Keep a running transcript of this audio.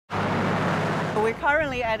We're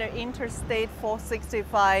currently at Interstate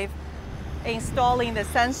 465 installing the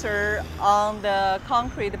sensor on the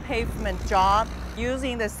concrete pavement job.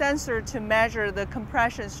 Using the sensor to measure the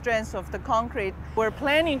compression strength of the concrete, we're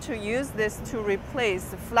planning to use this to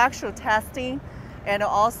replace flexural testing and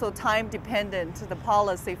also time-dependent the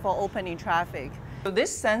policy for opening traffic. So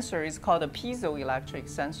this sensor is called a piezoelectric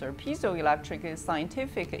sensor. Piezoelectric is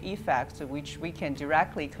scientific effect which we can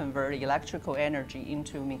directly convert electrical energy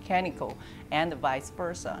into mechanical and vice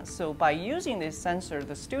versa. So by using this sensor,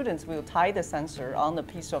 the students will tie the sensor on the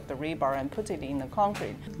piece of the rebar and put it in the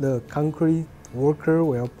concrete. The concrete worker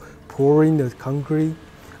will pour in the concrete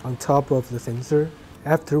on top of the sensor.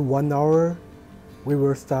 After 1 hour, we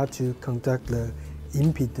will start to conduct the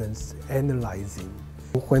impedance analyzing.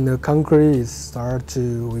 When the concrete starts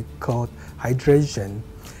to, we call hydration,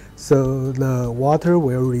 so the water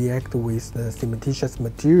will react with the cementitious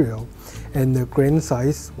material and the grain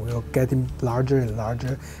size will getting larger and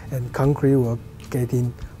larger and concrete will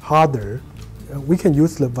getting harder. We can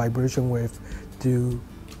use the vibration wave to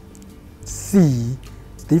see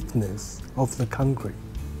stiffness of the concrete.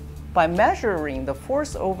 By measuring the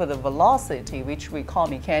force over the velocity, which we call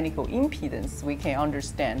mechanical impedance, we can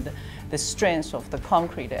understand the strength of the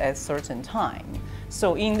concrete at a certain time.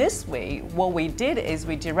 So in this way, what we did is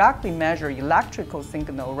we directly measure electrical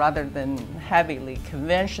signal rather than heavily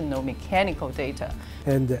conventional mechanical data.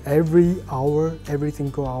 And every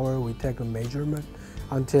single hour, we take a measurement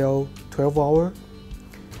until 12 hours.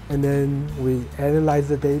 And then we analyze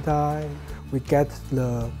the data, we get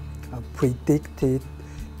the predicted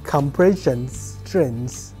compression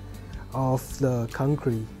strength of the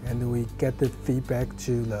concrete, and we get the feedback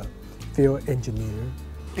to the field engineer.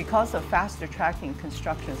 Because of faster tracking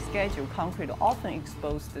construction schedule, concrete often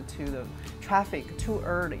exposed to the traffic too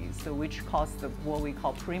early, so which caused what we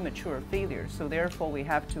call premature failure. So therefore, we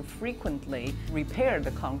have to frequently repair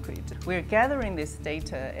the concrete. We're gathering this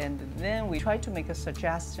data, and then we try to make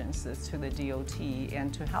suggestions to the DOT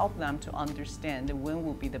and to help them to understand when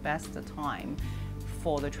will be the best time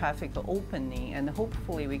for the traffic opening, and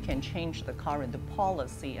hopefully we can change the current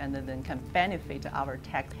policy and then can benefit our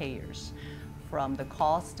taxpayers from the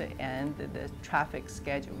cost and the traffic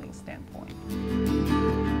scheduling standpoint.